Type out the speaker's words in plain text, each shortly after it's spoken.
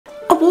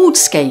Award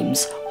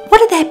schemes, what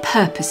are their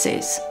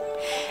purposes?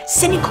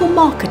 Cynical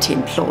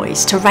marketing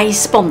ploys to raise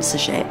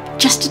sponsorship,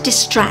 just a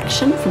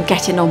distraction from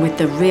getting on with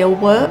the real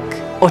work,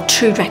 or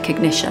true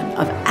recognition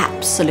of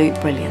absolute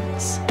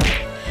brilliance?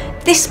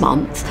 This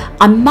month,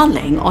 I'm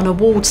mulling on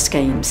award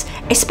schemes,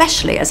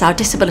 especially as our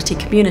disability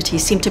community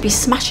seem to be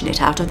smashing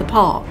it out of the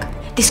park.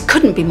 This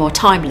couldn't be more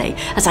timely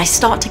as I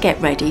start to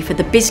get ready for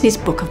the Business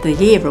Book of the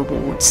Year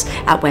Awards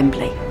at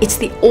Wembley. It's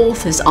the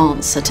author's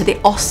answer to the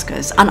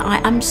Oscars and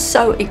I am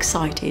so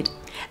excited.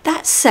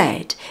 That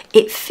said,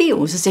 it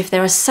feels as if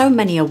there are so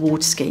many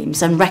award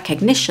schemes and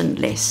recognition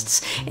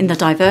lists in the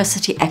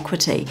diversity,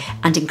 equity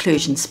and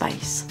inclusion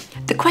space.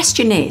 The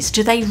question is,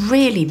 do they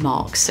really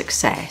mark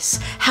success?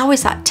 How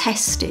is that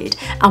tested?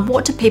 And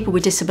what do people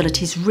with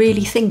disabilities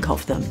really think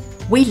of them?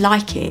 We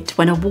like it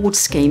when award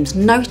schemes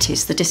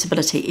notice the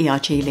disability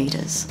ERG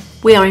leaders.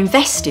 We are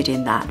invested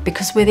in that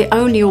because we're the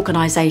only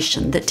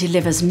organisation that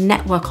delivers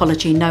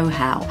networkology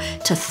know-how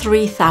to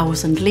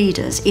 3,000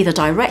 leaders, either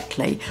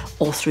directly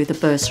or through the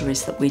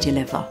bursaries that we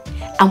deliver.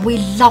 And we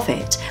love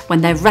it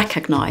when they're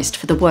recognised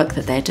for the work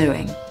that they're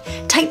doing.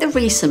 Take the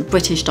recent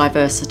British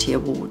Diversity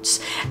Awards.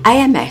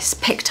 AMS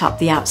picked up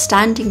the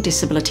Outstanding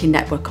Disability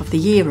Network of the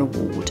Year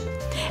award,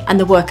 and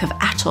the work of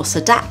Atos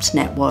Adapt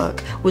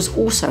Network was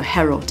also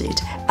heralded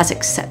as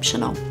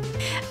exceptional.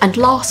 And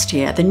last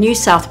year, the New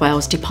South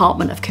Wales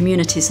Department of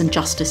Communities and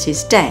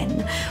Justice's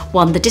DEN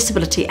won the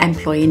Disability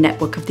Employee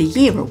Network of the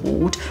Year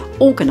award,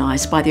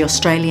 organised by the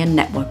Australian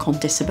Network on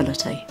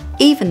Disability.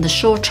 Even the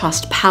Shaw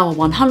Trust Power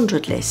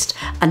 100 list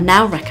are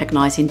now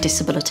recognising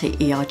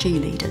disability ERG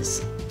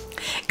leaders.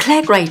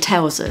 Claire Gray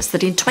tells us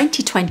that in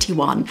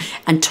 2021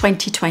 and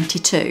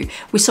 2022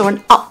 we saw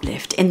an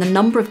uplift in the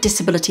number of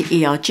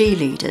disability ERG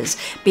leaders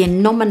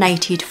being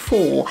nominated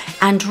for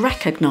and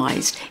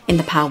recognised in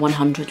the Power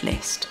 100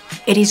 list.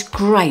 It is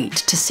great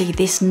to see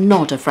this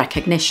nod of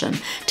recognition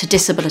to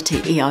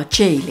disability ERG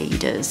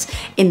leaders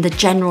in the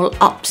general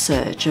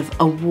upsurge of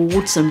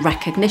awards and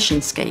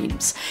recognition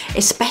schemes,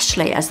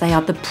 especially as they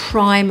are the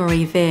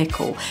primary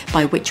vehicle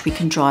by which we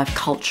can drive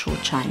cultural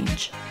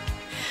change.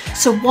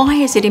 So why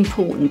is it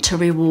important to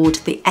reward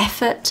the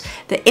effort,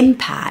 the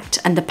impact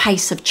and the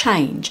pace of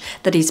change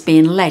that is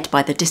being led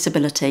by the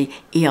disability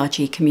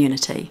ERG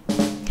community?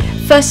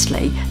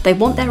 Firstly, they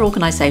want their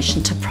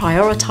organisation to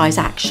prioritise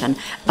action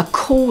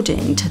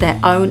according to their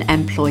own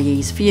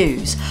employees'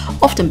 views,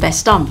 often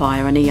best done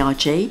via an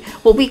ERG,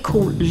 what we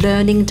call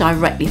learning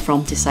directly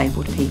from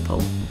disabled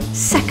people.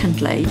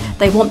 Secondly,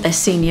 they want their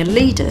senior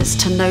leaders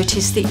to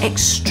notice the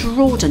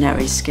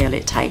extraordinary skill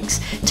it takes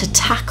to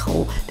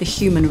tackle the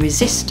human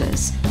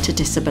resistors to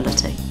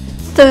disability.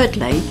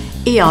 Thirdly,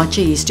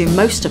 ERGs do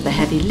most of the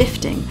heavy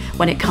lifting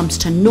when it comes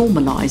to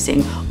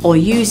normalising or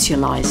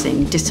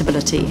usualising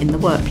disability in the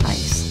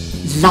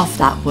workplace. Love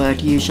that word,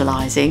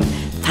 usualising.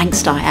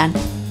 Thanks, Diane.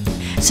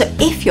 So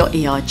if your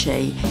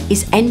ERG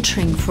is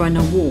entering for an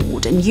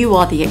award and you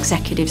are the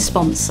executive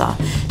sponsor,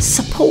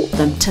 support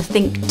them to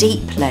think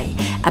deeply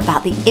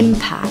about the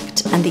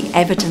impact and the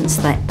evidence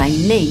that they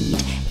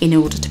need in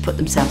order to put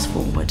themselves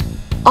forward.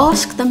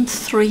 Ask them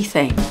three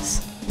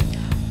things.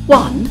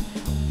 1,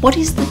 what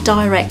is the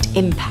direct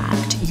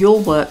impact your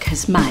work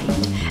has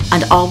made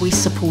and are we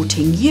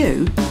supporting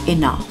you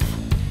enough?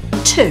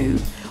 2,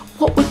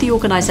 what would the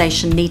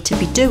organisation need to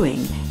be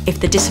doing if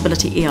the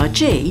disability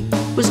ERG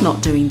was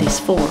not doing this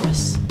for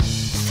us?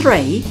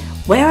 3,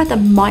 where are the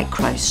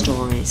micro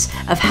stories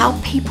of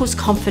how people's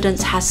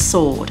confidence has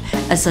soared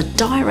as a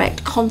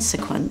direct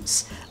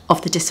consequence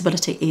of the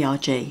disability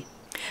ERG?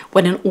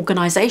 When an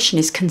organisation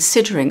is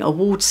considering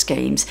award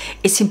schemes,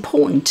 it's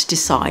important to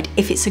decide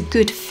if it's a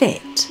good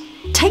fit.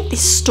 Take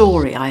this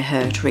story I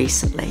heard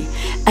recently.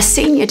 A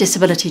senior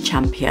disability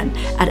champion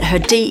at her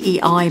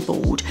DEI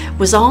board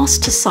was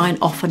asked to sign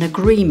off an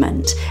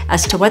agreement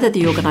as to whether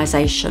the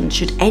organisation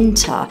should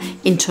enter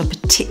into a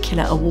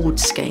particular award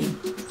scheme.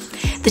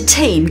 The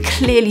team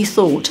clearly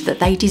thought that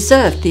they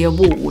deserved the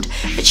award,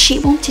 but she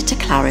wanted to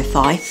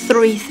clarify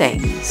 3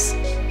 things.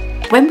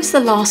 When was the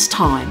last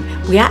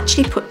time we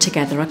actually put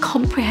together a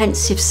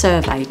comprehensive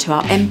survey to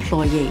our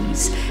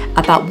employees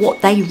about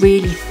what they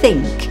really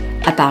think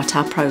about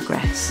our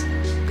progress?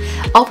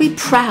 Are we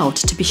proud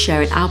to be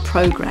sharing our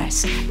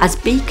progress as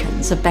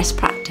beacons of best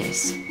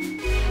practice?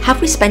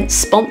 Have we spent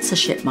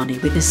sponsorship money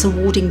with this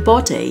awarding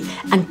body,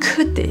 and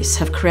could this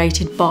have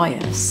created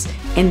bias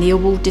in the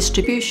award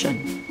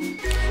distribution?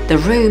 The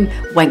room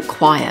went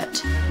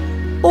quiet.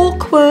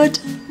 Awkward.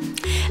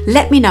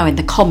 Let me know in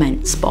the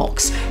comments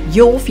box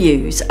your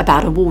views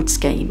about award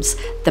schemes,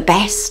 the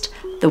best,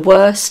 the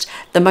worst,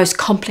 the most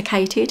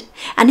complicated,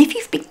 and if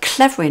you've been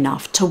clever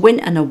enough to win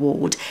an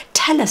award,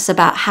 tell us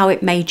about how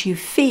it made you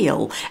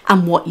feel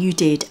and what you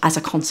did as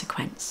a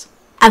consequence.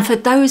 And for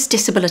those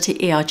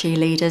disability ERG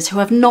leaders who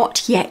have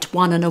not yet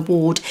won an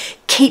award,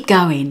 keep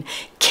going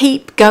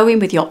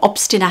with your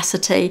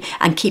obstinacity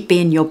and keep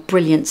being your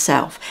brilliant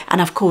self. And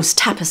of course,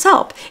 tap us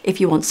up if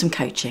you want some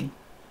coaching.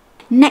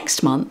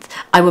 Next month,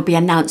 I will be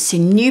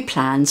announcing new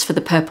plans for the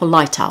Purple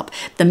Light Up,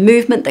 the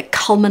movement that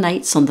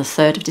culminates on the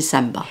 3rd of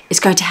December. It's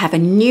going to have a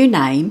new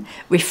name,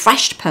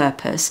 refreshed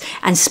purpose,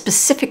 and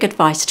specific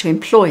advice to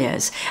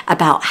employers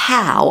about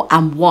how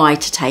and why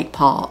to take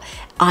part.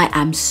 I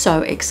am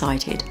so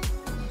excited.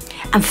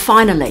 And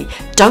finally,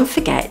 don't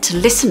forget to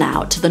listen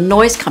out to the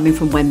noise coming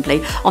from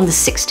Wembley on the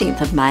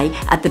 16th of May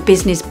at the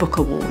Business Book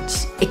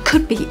Awards. It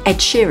could be Ed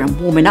Sheeran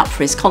warming up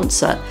for his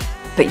concert,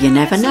 but you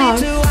never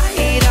know.